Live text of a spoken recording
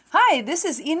Hi, this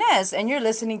is Inez, and you're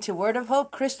listening to Word of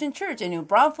Hope Christian Church in New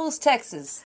Braunfels,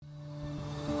 Texas.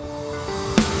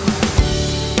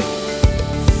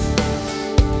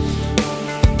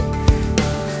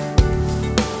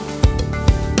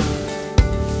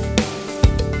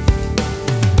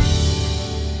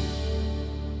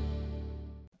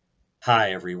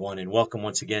 Hi, everyone, and welcome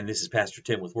once again. This is Pastor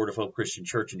Tim with Word of Hope Christian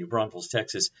Church in New Braunfels,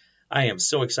 Texas. I am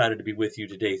so excited to be with you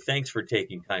today. Thanks for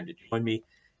taking time to join me.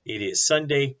 It is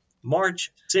Sunday,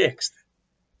 March 6th.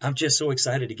 I'm just so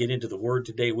excited to get into the Word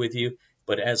today with you.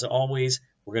 But as always,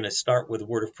 we're going to start with a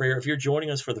word of prayer. If you're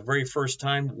joining us for the very first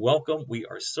time, welcome. We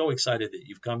are so excited that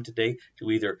you've come today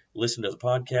to either listen to the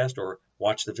podcast or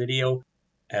watch the video.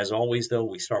 As always, though,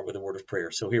 we start with a word of prayer.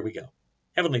 So here we go.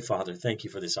 Heavenly Father, thank you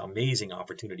for this amazing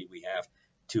opportunity we have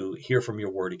to hear from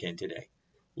your word again today.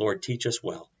 Lord, teach us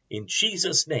well. In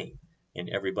Jesus' name. And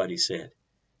everybody said,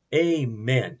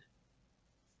 Amen.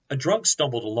 A drunk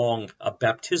stumbled along a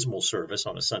baptismal service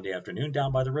on a Sunday afternoon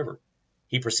down by the river.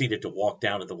 He proceeded to walk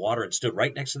down to the water and stood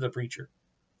right next to the preacher.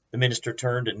 The minister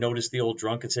turned and noticed the old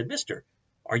drunk and said, Mister,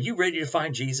 are you ready to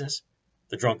find Jesus?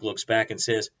 The drunk looks back and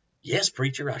says, Yes,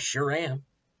 preacher, I sure am.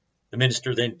 The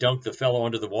minister then dunked the fellow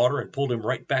under the water and pulled him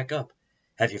right back up.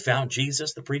 Have you found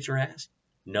Jesus? The preacher asked.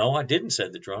 No, I didn't,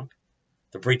 said the drunk.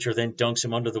 The preacher then dunks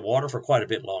him under the water for quite a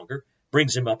bit longer,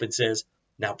 brings him up and says,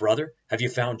 Now, brother, have you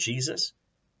found Jesus?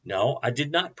 No, I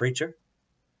did not, preacher.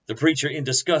 The preacher, in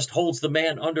disgust, holds the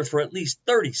man under for at least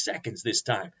 30 seconds this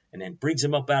time, and then brings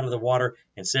him up out of the water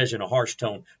and says in a harsh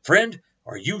tone, Friend,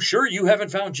 are you sure you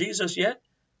haven't found Jesus yet?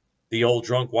 The old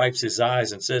drunk wipes his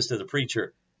eyes and says to the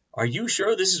preacher, Are you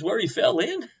sure this is where he fell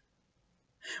in?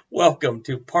 Welcome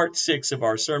to part 6 of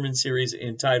our sermon series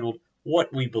entitled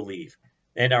What We Believe,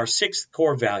 and our 6th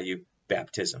core value,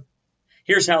 baptism.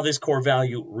 Here's how this core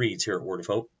value reads here at Word of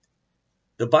Hope.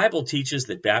 The Bible teaches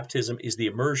that baptism is the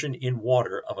immersion in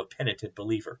water of a penitent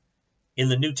believer. In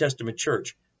the New Testament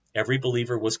church, every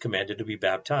believer was commanded to be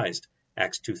baptized,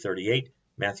 Acts 2:38,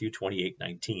 Matthew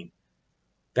 28:19.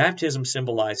 Baptism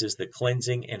symbolizes the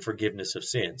cleansing and forgiveness of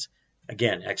sins,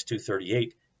 again, Acts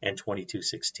 2:38 and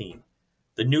 22:16.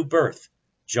 The new birth,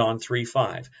 John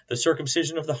 3:5. The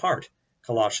circumcision of the heart,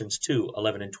 Colossians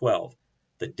 2:11 and 12.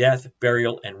 The death,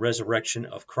 burial, and resurrection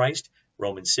of Christ,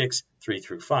 Romans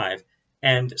 6:3-5.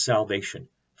 And salvation,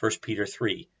 1 Peter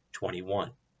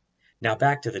 3:21. Now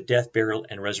back to the death, burial,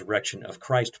 and resurrection of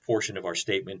Christ portion of our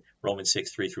statement, Romans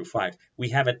 6:3-5. We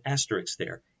have an asterisk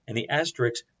there, and the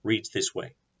asterisk reads this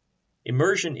way.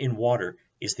 Immersion in water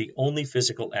is the only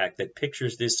physical act that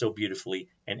pictures this so beautifully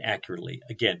and accurately,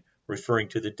 again, referring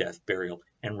to the death, burial,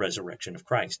 and resurrection of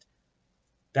Christ.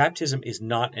 Baptism is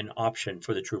not an option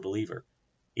for the true believer.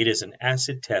 It is an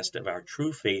acid test of our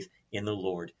true faith in the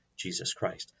Lord Jesus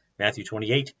Christ. Matthew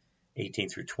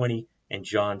 28:18-20, and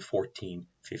John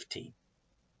 14:15.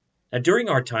 Now, during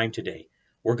our time today,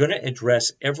 we're going to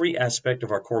address every aspect of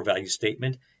our core value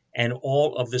statement and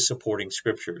all of the supporting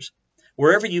scriptures.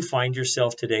 Wherever you find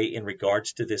yourself today in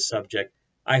regards to this subject,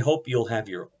 I hope you'll have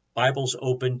your Bibles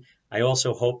open. I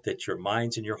also hope that your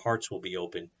minds and your hearts will be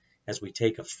open as we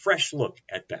take a fresh look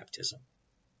at baptism.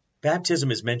 Baptism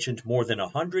is mentioned more than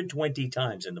 120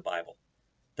 times in the Bible.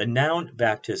 The noun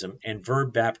baptism and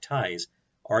verb baptize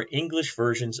are English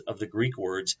versions of the Greek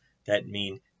words that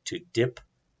mean to dip,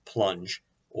 plunge,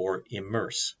 or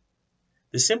immerse.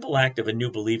 The simple act of a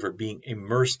new believer being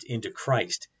immersed into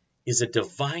Christ is a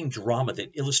divine drama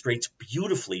that illustrates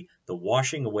beautifully the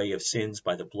washing away of sins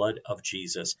by the blood of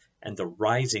Jesus and the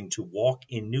rising to walk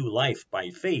in new life by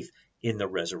faith in the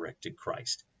resurrected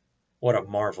Christ. What a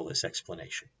marvelous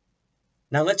explanation.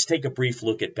 Now let's take a brief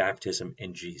look at baptism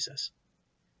and Jesus.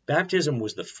 Baptism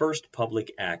was the first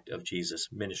public act of Jesus'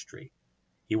 ministry.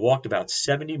 He walked about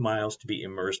 70 miles to be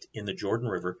immersed in the Jordan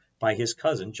River by his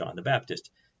cousin John the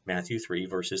Baptist, Matthew 3,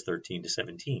 verses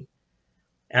 13-17.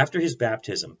 After his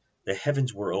baptism, the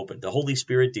heavens were opened. The Holy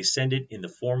Spirit descended in the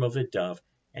form of a dove,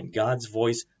 and God's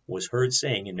voice was heard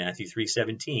saying in Matthew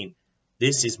 3:17,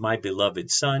 This is my beloved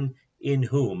Son, in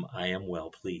whom I am well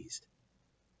pleased.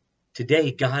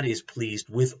 Today, God is pleased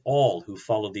with all who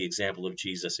follow the example of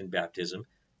Jesus in baptism,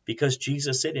 because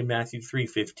Jesus said in Matthew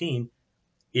 3:15,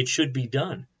 It should be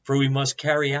done, for we must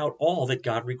carry out all that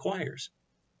God requires.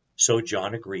 So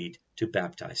John agreed to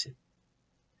baptize him.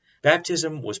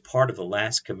 Baptism was part of the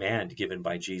last command given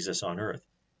by Jesus on earth.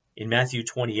 In Matthew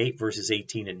 28, verses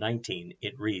 18 and 19,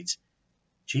 it reads,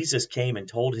 Jesus came and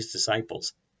told his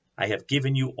disciples, I have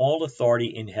given you all authority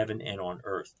in heaven and on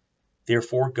earth.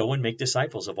 Therefore go and make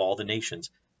disciples of all the nations,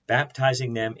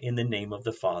 baptizing them in the name of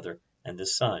the Father and the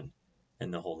Son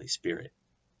and the Holy Spirit.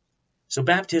 So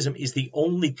baptism is the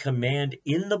only command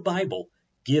in the Bible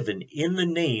given in the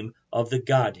name of the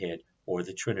Godhead or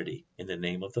the Trinity, in the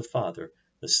name of the Father,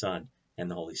 the Son, and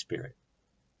the Holy Spirit.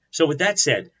 So with that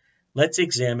said, let's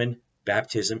examine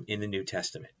baptism in the New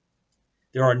Testament.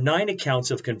 There are 9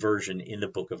 accounts of conversion in the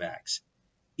book of Acts.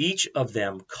 Each of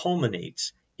them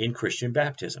culminates in Christian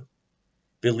baptism.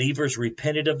 Believers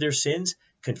repented of their sins,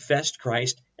 confessed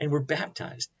Christ, and were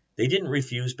baptized. They didn't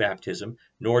refuse baptism,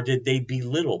 nor did they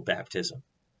belittle baptism.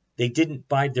 They didn't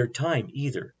bide their time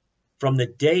either. From the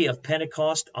day of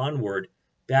Pentecost onward,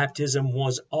 baptism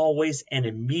was always an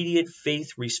immediate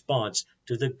faith response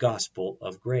to the gospel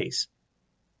of grace.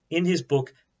 In his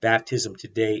book, Baptism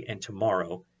Today and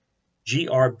Tomorrow,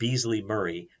 G.R. Beasley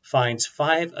Murray finds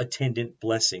 5 attendant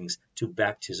blessings to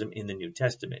baptism in the New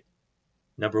Testament.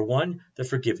 Number 1, the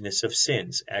forgiveness of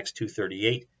sins, Acts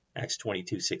 2:38, Acts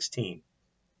 22:16.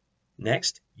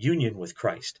 Next, union with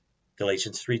Christ,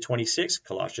 Galatians 3:26,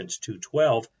 Colossians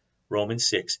 2:12, Romans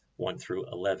 6:1 through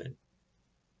 11.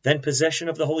 Then possession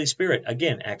of the Holy Spirit,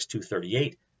 again Acts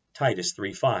 2:38, Titus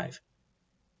 3:5.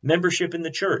 Membership in the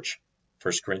church,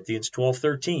 1 Corinthians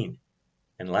 12:13.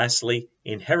 And lastly,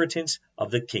 inheritance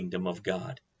of the kingdom of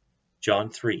God,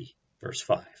 John 3, verse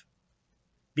 5.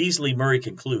 Beasley Murray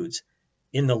concludes,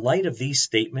 in the light of these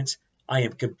statements, I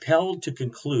am compelled to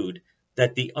conclude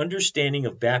that the understanding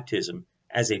of baptism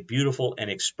as a beautiful and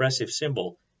expressive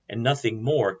symbol, and nothing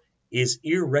more, is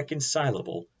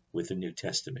irreconcilable with the New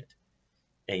Testament.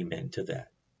 Amen to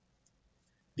that.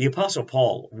 The Apostle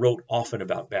Paul wrote often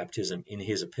about baptism in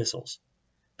his epistles.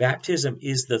 Baptism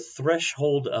is the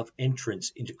threshold of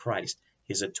entrance into Christ,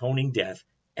 his atoning death,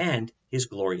 and his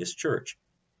glorious church.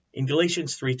 In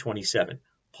Galatians 3:27,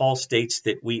 Paul states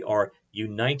that we are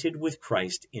united with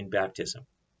Christ in baptism.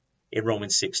 In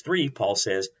Romans 6:3, Paul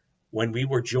says, when we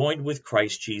were joined with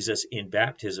Christ Jesus in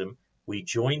baptism, we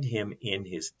joined him in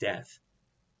his death.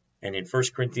 And in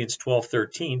 1 Corinthians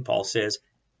 12:13, Paul says,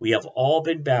 we have all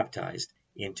been baptized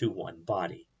into one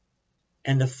body.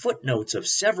 And the footnotes of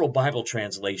several Bible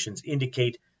translations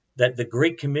indicate that the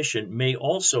Great Commission may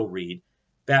also read,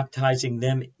 baptizing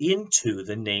them into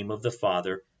the name of the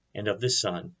Father and of the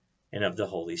Son and of the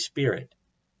Holy Spirit.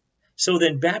 So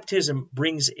then baptism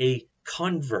brings a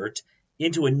convert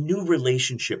into a new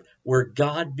relationship where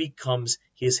God becomes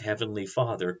his heavenly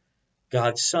Father,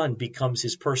 God's Son becomes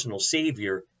his personal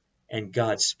Savior, and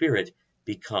God's Spirit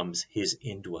becomes his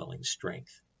indwelling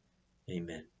strength.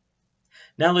 Amen.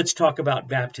 Now let's talk about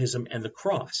baptism and the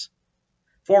cross.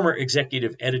 Former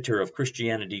executive editor of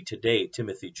Christianity Today,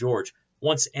 Timothy George,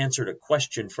 once answered a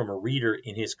question from a reader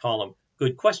in his column,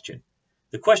 Good Question.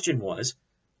 The question was,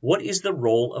 what is the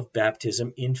role of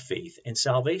baptism in faith and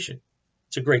salvation?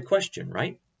 It's a great question,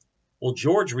 right? Well,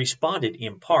 George responded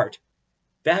in part,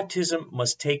 baptism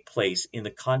must take place in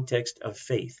the context of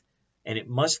faith, and it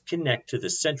must connect to the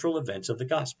central events of the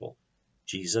gospel,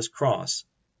 Jesus' cross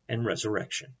and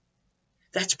resurrection.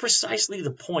 That's precisely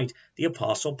the point the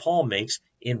Apostle Paul makes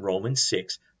in Romans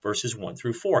 6, verses 1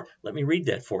 through 4. Let me read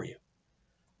that for you.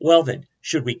 Well then,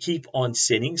 should we keep on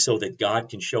sinning so that God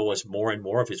can show us more and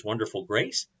more of his wonderful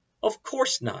grace? Of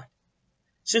course not.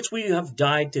 Since we have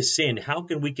died to sin, how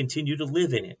can we continue to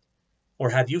live in it? Or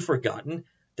have you forgotten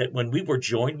that when we were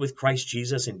joined with Christ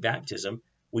Jesus in baptism,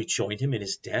 we joined him in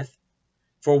his death?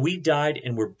 For we died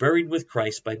and were buried with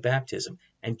Christ by baptism,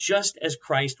 and just as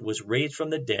Christ was raised from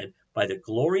the dead by the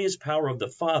glorious power of the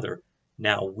Father,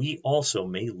 now we also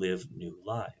may live new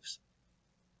lives.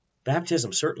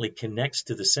 Baptism certainly connects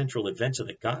to the central events of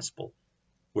the gospel.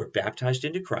 We're baptized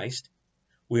into Christ.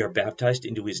 We are baptized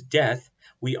into his death.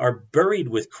 We are buried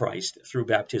with Christ through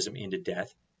baptism into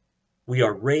death. We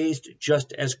are raised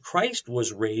just as Christ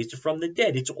was raised from the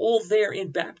dead. It's all there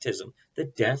in baptism, the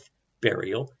death,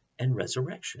 burial, and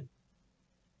resurrection.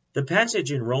 The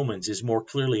passage in Romans is more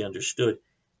clearly understood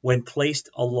when placed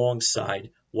alongside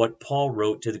what Paul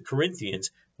wrote to the Corinthians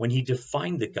when he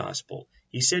defined the gospel.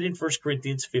 He said in 1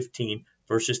 Corinthians 15,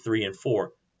 verses 3 and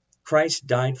 4, Christ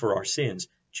died for our sins,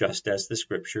 just as the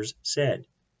scriptures said.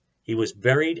 He was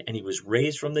buried and he was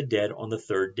raised from the dead on the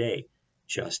third day,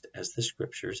 just as the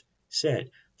scriptures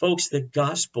said. Folks, the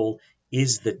gospel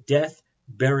is the death,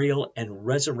 burial, and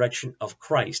resurrection of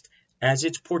Christ as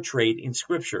it's portrayed in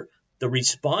scripture. The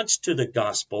response to the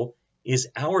gospel is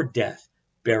our death,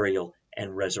 burial,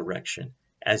 and resurrection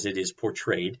as it is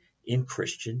portrayed in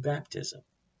Christian baptism.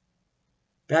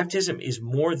 Baptism is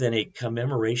more than a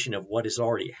commemoration of what has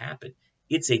already happened.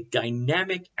 It's a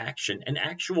dynamic action, an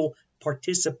actual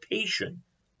participation,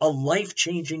 a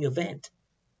life-changing event.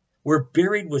 We're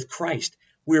buried with Christ.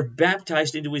 We're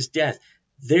baptized into his death.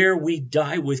 There we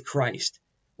die with Christ.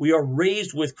 We are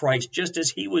raised with Christ just as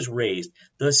he was raised.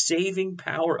 The saving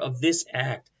power of this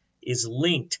act is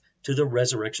linked to the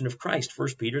resurrection of Christ,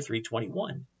 1 Peter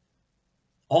 3:21.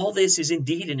 All this is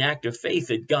indeed an act of faith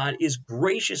that God is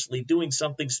graciously doing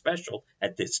something special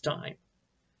at this time.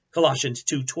 Colossians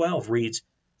 2:12 reads,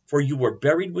 "For you were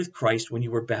buried with Christ when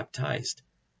you were baptized,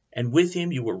 and with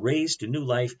him you were raised to new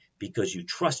life because you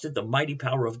trusted the mighty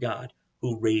power of God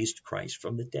who raised Christ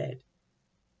from the dead."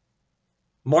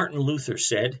 Martin Luther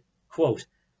said, quote,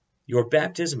 "Your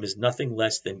baptism is nothing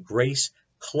less than grace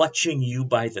clutching you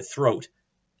by the throat,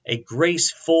 a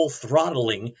grace full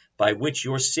throttling by which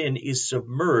your sin is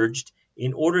submerged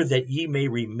in order that ye may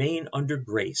remain under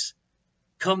grace.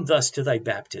 Come thus to thy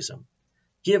baptism.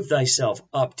 Give thyself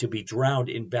up to be drowned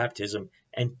in baptism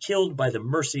and killed by the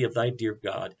mercy of thy dear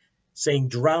God, saying,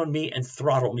 Drown me and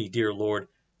throttle me, dear Lord,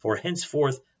 for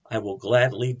henceforth I will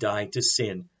gladly die to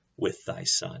sin with thy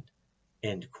Son."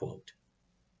 End quote.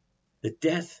 The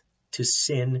death to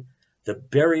sin, the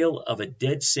burial of a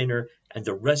dead sinner, and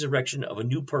the resurrection of a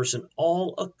new person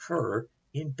all occur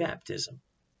in baptism.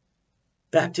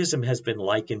 Baptism has been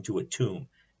likened to a tomb.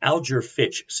 Alger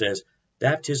Fitch says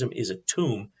baptism is a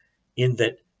tomb in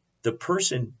that the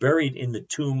person buried in the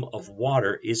tomb of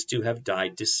water is to have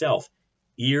died to self.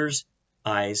 Ears,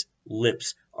 eyes,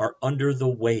 lips are under the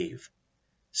wave.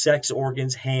 Sex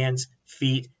organs, hands,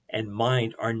 feet, and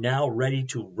mind are now ready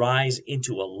to rise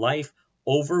into a life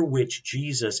over which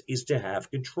Jesus is to have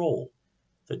control.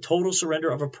 The total surrender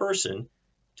of a person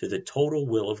to the total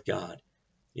will of God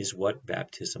is what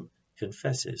baptism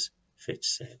confesses, Fitch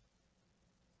said.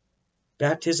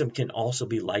 Baptism can also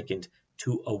be likened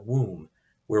to a womb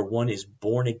where one is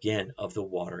born again of the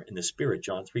water and the Spirit,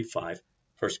 John 3:5,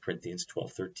 1 Corinthians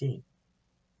 12:13.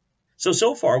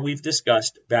 So far we've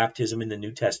discussed baptism in the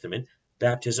New Testament,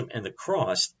 baptism and the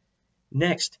cross.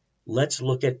 Next, let's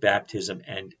look at baptism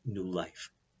and new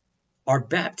life. Our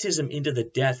baptism into the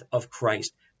death of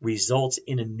Christ results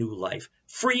in a new life,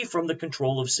 free from the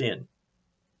control of sin.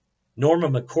 Norma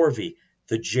McCorvey,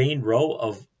 the Jane Roe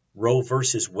of Roe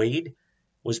versus Wade,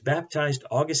 was baptized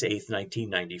August 8,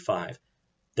 1995.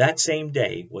 That same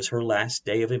day was her last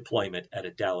day of employment at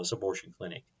a Dallas abortion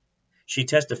clinic. She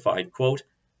testified, quote,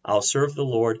 "I'll serve the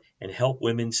Lord and help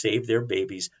women save their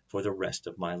babies for the rest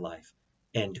of my life."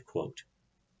 End quote.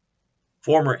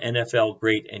 Former NFL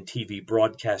great and TV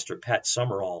broadcaster Pat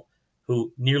Summerall,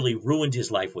 who nearly ruined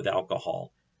his life with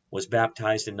alcohol, was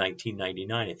baptized in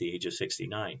 1999 at the age of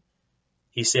 69.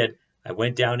 He said, "I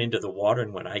went down into the water,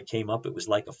 and when I came up, it was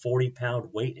like a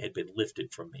 40-pound weight had been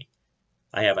lifted from me.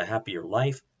 I have a happier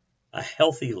life, a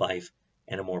healthy life,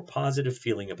 and a more positive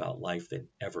feeling about life than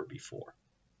ever before."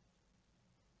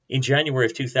 In January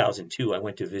of 2002, I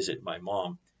went to visit my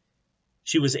mom.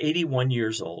 She was 81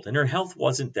 years old, and her health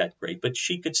wasn't that great, but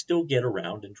she could still get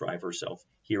around and drive herself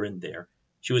here and there.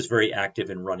 She was very active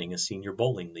in running a senior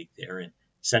bowling league there in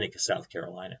Seneca, South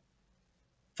Carolina.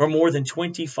 For more than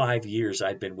 25 years,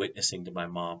 I'd been witnessing to my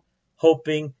mom,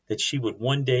 hoping that she would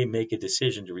one day make a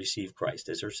decision to receive Christ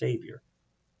as her Savior.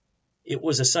 It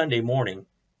was a Sunday morning,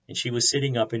 and she was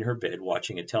sitting up in her bed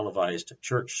watching a televised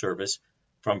church service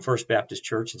from First Baptist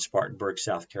Church in Spartanburg,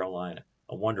 South Carolina,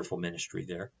 a wonderful ministry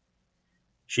there.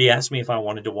 She asked me if I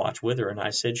wanted to watch with her, and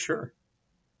I said sure.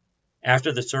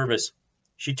 After the service,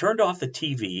 she turned off the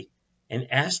TV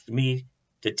and asked me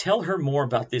to tell her more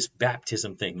about this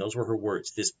baptism thing. Those were her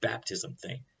words, this baptism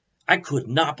thing. I could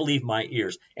not believe my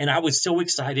ears, and I was so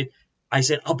excited. I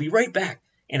said, "I'll be right back."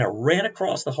 And I ran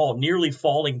across the hall, nearly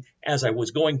falling as I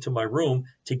was going to my room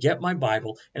to get my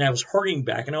Bible, and I was hurrying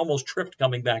back, and I almost tripped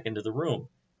coming back into the room.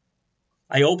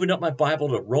 I opened up my Bible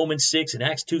to Romans 6 and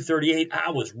Acts 2:38.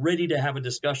 I was ready to have a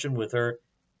discussion with her,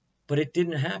 but it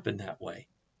didn't happen that way.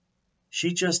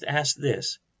 She just asked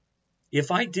this: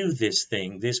 if I do this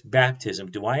thing, this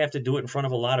baptism, do I have to do it in front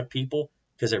of a lot of people?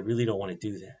 Because I really don't want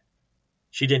to do that.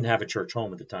 She didn't have a church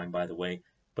home at the time, by the way,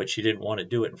 but she didn't want to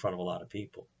do it in front of a lot of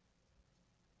people.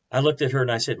 I looked at her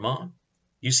and I said, "Mom,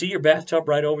 you see your bathtub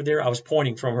right over there?" I was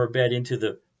pointing from her bed into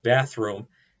the bathroom,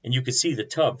 and you could see the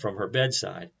tub from her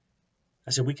bedside.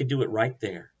 I said, "We could do it right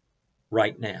there,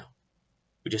 right now.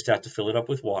 We just have to fill it up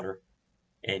with water,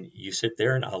 and you sit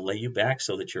there, and I'll lay you back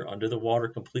so that you're under the water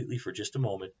completely for just a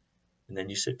moment, and then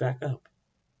you sit back up."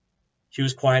 She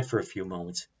was quiet for a few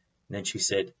moments, and then she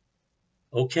said,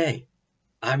 "Okay."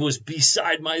 I was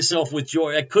beside myself with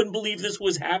joy. I couldn't believe this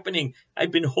was happening.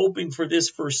 I'd been hoping for this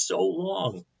for so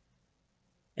long.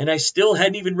 And I still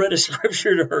hadn't even read a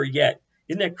scripture to her yet.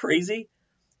 Isn't that crazy?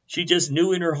 She just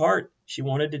knew in her heart she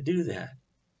wanted to do that.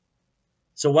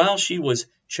 So while she was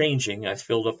changing, I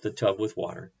filled up the tub with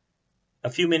water. A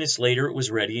few minutes later, it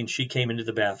was ready, and she came into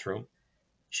the bathroom.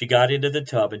 She got into the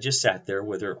tub and just sat there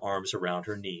with her arms around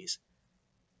her knees.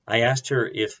 I asked her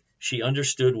if she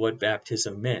understood what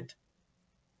baptism meant.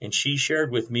 And she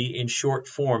shared with me in short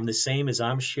form the same as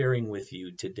I'm sharing with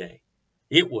you today.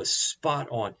 It was spot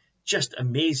on, just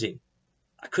amazing.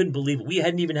 I couldn't believe it. We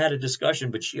hadn't even had a discussion,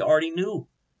 but she already knew.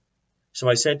 So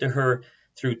I said to her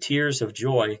through tears of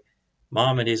joy,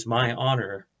 Mom, it is my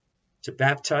honor to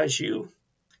baptize you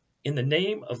in the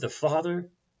name of the Father,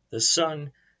 the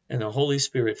Son, and the Holy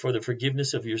Spirit for the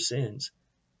forgiveness of your sins.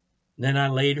 And then I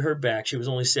laid her back. She was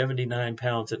only 79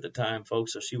 pounds at the time,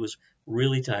 folks, so she was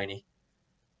really tiny.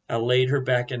 I laid her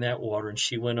back in that water, and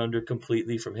she went under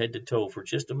completely from head to toe for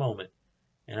just a moment,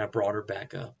 and I brought her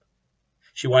back up.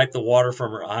 She wiped the water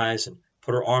from her eyes and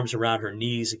put her arms around her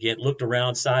knees again, looked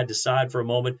around side to side for a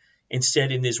moment, and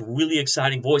said in this really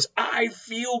exciting voice, I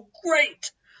feel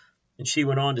great. And she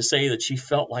went on to say that she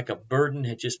felt like a burden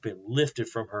had just been lifted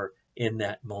from her in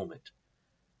that moment.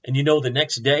 And you know, the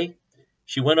next day,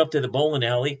 she went up to the bowling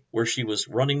alley where she was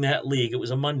running that league. It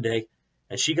was a Monday,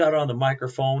 and she got on the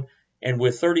microphone, and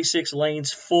with 36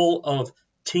 lanes full of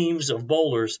teams of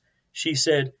bowlers, she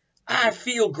said, I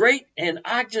feel great, and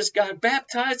I just got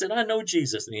baptized, and I know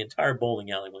Jesus. And the entire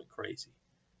bowling alley went crazy.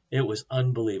 It was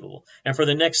unbelievable. And for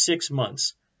the next 6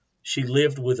 months, she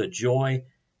lived with a joy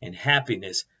and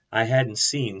happiness I hadn't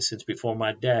seen since before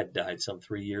my dad died some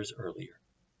 3 years earlier.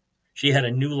 She had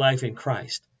a new life in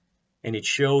Christ, and it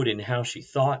showed in how she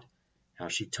thought, how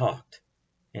she talked,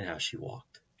 and how she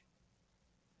walked.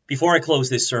 Before I close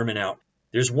this sermon out,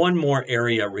 there's one more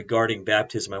area regarding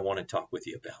baptism I want to talk with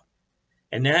you about,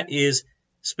 and that is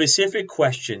specific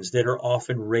questions that are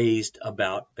often raised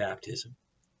about baptism.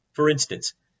 For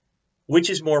instance, which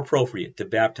is more appropriate, to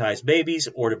baptize babies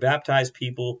or to baptize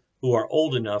people who are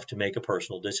old enough to make a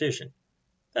personal decision?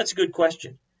 That's a good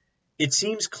question. It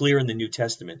seems clear in the New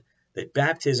Testament that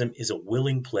baptism is a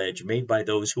willing pledge made by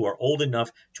those who are old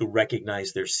enough to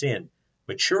recognize their sin,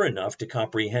 mature enough to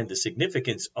comprehend the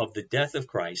significance of the death of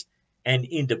Christ, and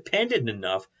independent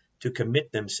enough to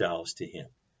commit themselves to Him.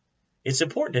 It's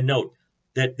important to note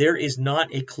that there is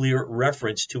not a clear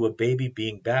reference to a baby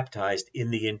being baptized in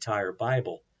the entire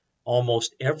Bible.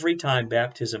 Almost every time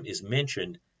baptism is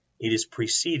mentioned, it is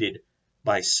preceded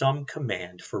by some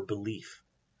command for belief.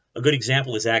 A good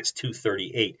example is Acts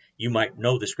 2:38. You might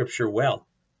know the scripture well.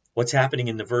 What's happening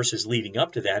in the verses leading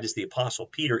up to that is the Apostle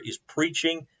Peter is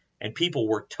preaching, and people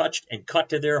were touched and cut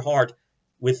to their heart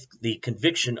with the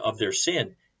conviction of their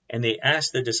sin. And they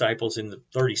asked the disciples in the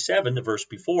 37, the verse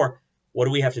before, what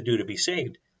do we have to do to be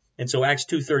saved? And so Acts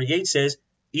 2:38 says,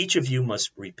 each of you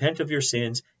must repent of your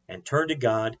sins and turn to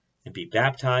God and be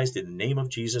baptized in the name of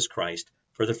Jesus Christ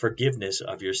for the forgiveness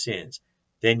of your sins.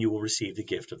 Then you will receive the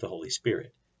gift of the Holy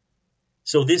Spirit.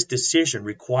 So this decision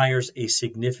requires a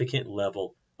significant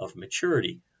level of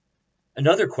maturity.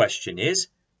 Another question is,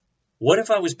 what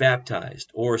if I was baptized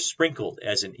or sprinkled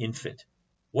as an infant?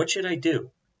 What should I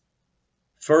do?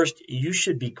 First, you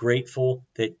should be grateful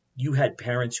that you had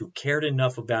parents who cared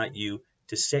enough about you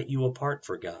to set you apart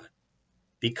for God.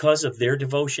 Because of their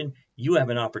devotion, you have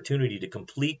an opportunity to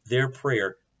complete their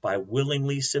prayer by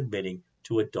willingly submitting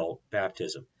to adult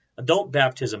baptism. Adult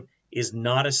baptism is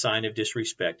not a sign of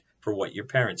disrespect for what your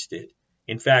parents did.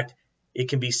 In fact, it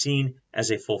can be seen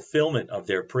as a fulfillment of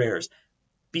their prayers.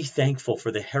 Be thankful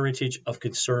for the heritage of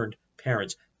concerned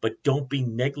parents, but don't be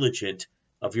negligent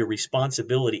of your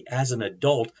responsibility as an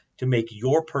adult to make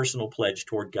your personal pledge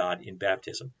toward God in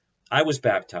baptism. I was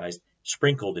baptized,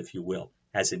 sprinkled, if you will,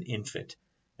 as an infant.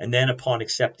 And then upon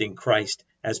accepting Christ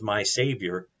as my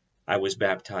Savior, I was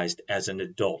baptized as an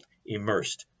adult,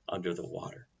 immersed under the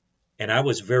water. And I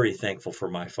was very thankful for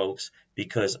my folks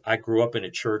because I grew up in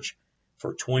a church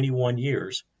for 21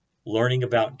 years, learning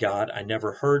about God. I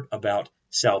never heard about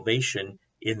salvation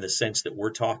in the sense that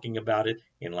we're talking about it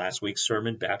in last week's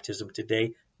sermon, Baptism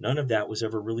Today. None of that was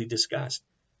ever really discussed.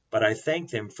 But I thank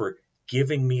them for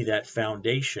giving me that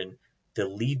foundation to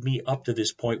lead me up to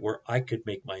this point where I could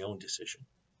make my own decision.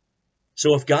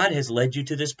 So if God has led you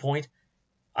to this point,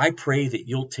 I pray that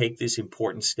you'll take this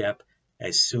important step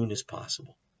as soon as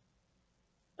possible.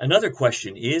 Another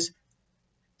question is,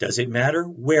 does it matter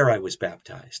where I was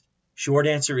baptized? Short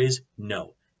answer is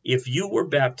no. If you were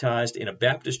baptized in a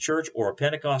Baptist church or a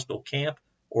Pentecostal camp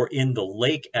or in the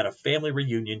lake at a family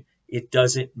reunion, it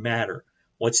doesn't matter.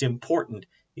 What's important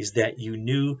is that you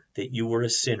knew that you were a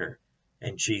sinner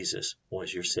and Jesus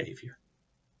was your Savior.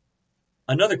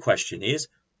 Another question is,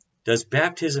 does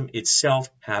baptism itself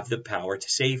have the power to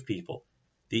save people?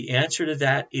 The answer to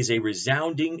that is a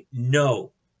resounding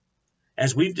no.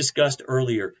 As we've discussed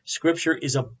earlier, Scripture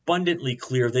is abundantly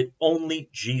clear that only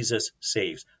Jesus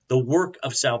saves. The work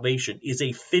of salvation is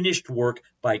a finished work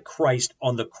by Christ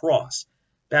on the cross.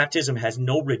 Baptism has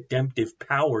no redemptive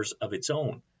powers of its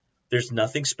own. There's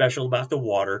nothing special about the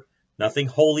water, nothing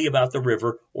holy about the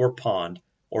river or pond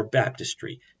or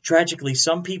baptistry. Tragically,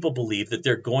 some people believe that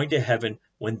they're going to heaven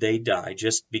when they die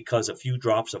just because a few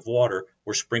drops of water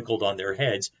were sprinkled on their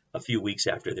heads a few weeks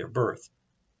after their birth.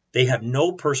 They have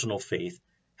no personal faith,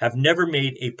 have never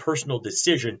made a personal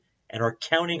decision, and are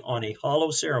counting on a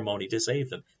hollow ceremony to save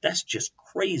them. That's just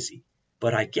crazy,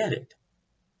 but I get it.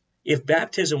 If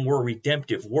baptism were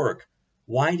redemptive work,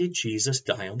 why did Jesus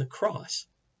die on the cross?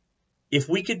 If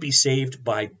we could be saved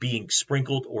by being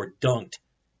sprinkled or dunked,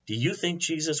 do you think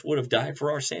Jesus would have died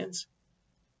for our sins?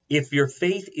 If your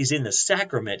faith is in the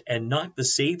sacrament and not the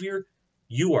Savior,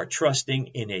 you are trusting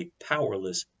in a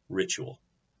powerless ritual.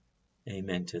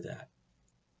 Amen to that.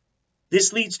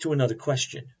 This leads to another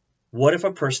question. What if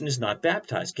a person is not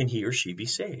baptized? Can he or she be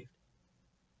saved?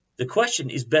 The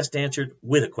question is best answered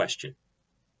with a question.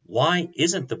 Why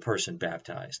isn't the person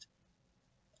baptized?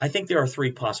 I think there are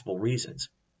three possible reasons.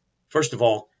 First of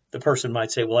all, the person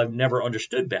might say, well, I've never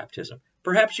understood baptism.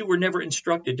 Perhaps you were never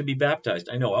instructed to be baptized.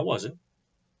 I know I wasn't.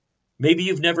 Maybe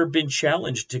you've never been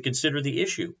challenged to consider the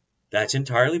issue. That's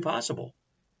entirely possible.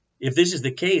 If this is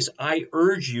the case, I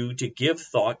urge you to give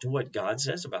thought to what God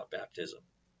says about baptism.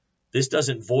 This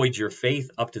doesn't void your faith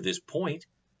up to this point.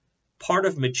 Part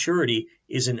of maturity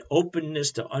is an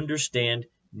openness to understand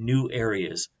new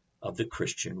areas of the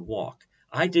Christian walk.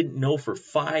 I didn't know for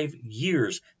 5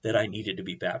 years that I needed to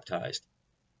be baptized.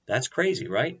 That's crazy,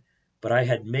 right? But I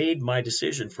had made my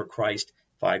decision for Christ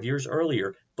 5 years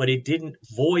earlier, but it didn't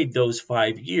void those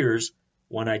 5 years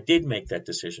when I did make that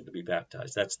decision to be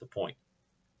baptized. That's the point.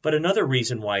 But another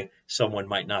reason why someone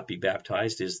might not be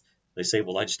baptized is they say,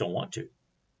 well, I just don't want to.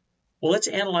 Well, let's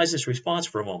analyze this response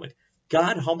for a moment.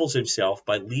 God humbles himself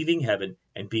by leaving heaven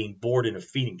and being born in a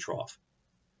feeding trough.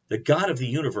 The God of the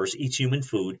universe eats human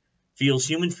food, feels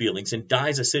human feelings, and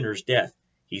dies a sinner's death.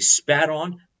 He's spat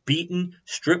on, beaten,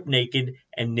 stripped naked,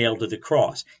 and nailed to the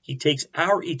cross. He takes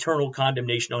our eternal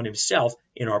condemnation on himself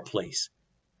in our place.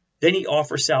 Then he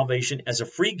offers salvation as a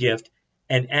free gift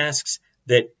and asks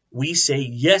that we say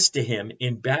yes to him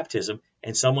in baptism,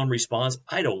 and someone responds,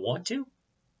 I don't want to.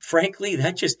 Frankly,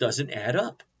 that just doesn't add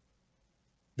up.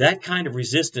 That kind of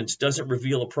resistance doesn't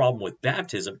reveal a problem with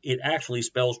baptism. It actually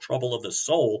spells trouble of the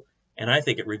soul, and I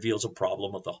think it reveals a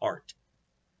problem of the heart.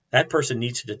 That person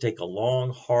needs to take a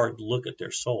long, hard look at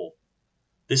their soul.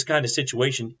 This kind of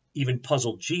situation even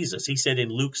puzzled Jesus. He said in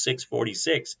Luke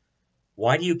 6:46,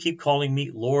 why do you keep calling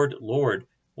me Lord, Lord,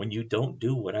 when you don't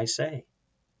do what I say?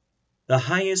 The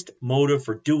highest motive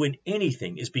for doing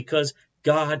anything is because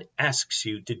God asks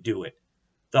you to do it.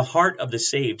 The heart of the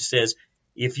saved says,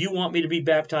 if you want me to be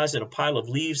baptized in a pile of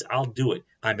leaves, I'll do it.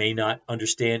 I may not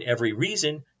understand every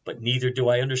reason, but neither do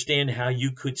I understand how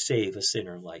you could save a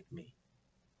sinner like me.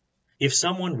 If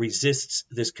someone resists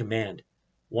this command,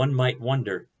 one might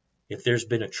wonder if there's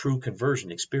been a true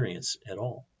conversion experience at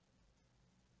all.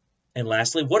 And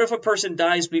lastly, what if a person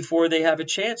dies before they have a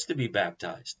chance to be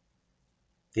baptized?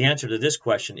 The answer to this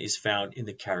question is found in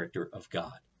the character of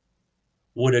God.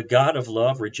 Would a God of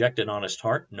love reject an honest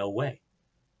heart? No way.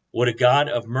 Would a God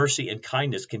of mercy and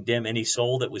kindness condemn any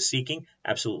soul that was seeking?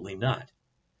 Absolutely not.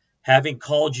 Having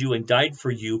called you and died for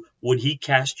you, would he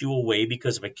cast you away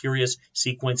because of a curious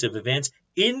sequence of events?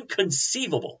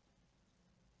 Inconceivable.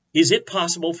 Is it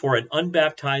possible for an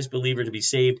unbaptized believer to be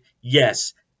saved?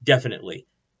 Yes, definitely.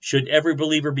 Should every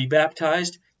believer be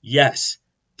baptized? Yes,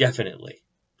 definitely.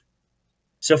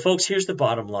 So folks, here's the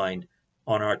bottom line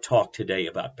on our talk today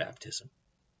about baptism.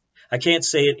 I can't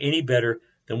say it any better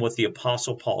than what the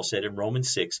Apostle Paul said in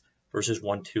Romans 6, verses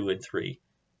 1, 2, and 3.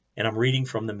 And I'm reading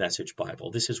from the Message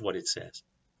Bible. This is what it says.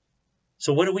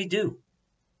 So what do?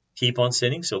 Keep on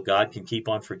sinning so God can keep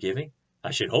on forgiving?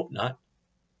 I should hope not.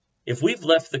 If we've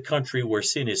left the country where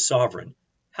sin is sovereign,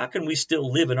 how can we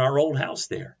still live in our old house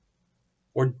there?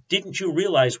 Or didn't you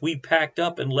realize we packed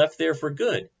up and left there for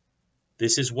good?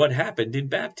 This is what happened in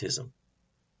baptism.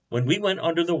 When we went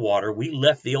under the water, we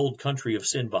left the old country of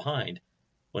sin behind.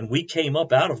 When we came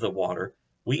up out of the water,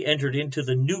 we entered into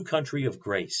the new country of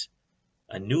grace,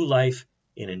 a new life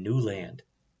in a new land.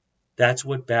 That's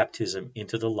what baptism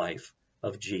into the life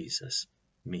of Jesus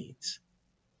means.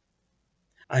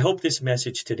 I hope this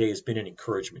message today has been an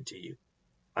encouragement to you.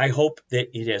 I hope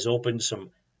that it has opened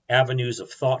some avenues of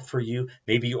thought for you.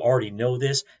 Maybe you already know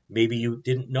this. Maybe you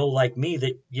didn't know, like me,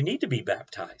 that you need to be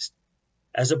baptized.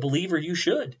 As a believer, you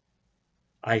should.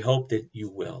 I hope that you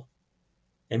will.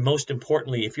 And most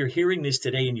importantly, if you're hearing this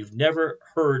today and you've never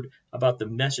heard about the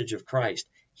message of Christ,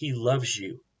 he loves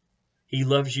you. He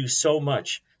loves you so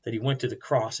much that he went to the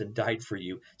cross and died for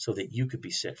you so that you could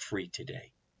be set free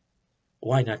today.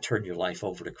 why not turn your life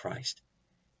over to Christ?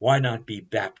 Why not be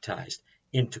baptized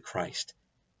into Christ,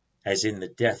 as in the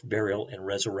death, burial, and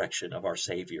resurrection of our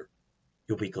Savior?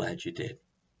 You'll be glad you did.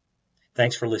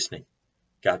 Thanks for listening.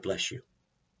 God bless you.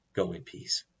 Go in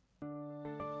peace.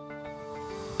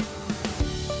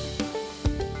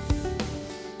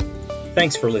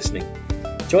 Thanks for listening.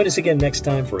 Join us again next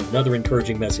time for another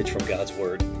encouraging message from God's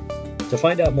Word. To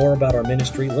find out more about our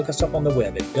ministry, look us up on the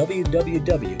web at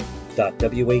www.whccnb.org.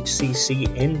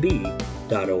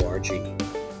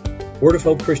 Word of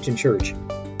Hope Christian Church.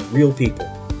 Real people,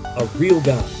 a real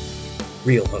God,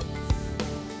 real hope.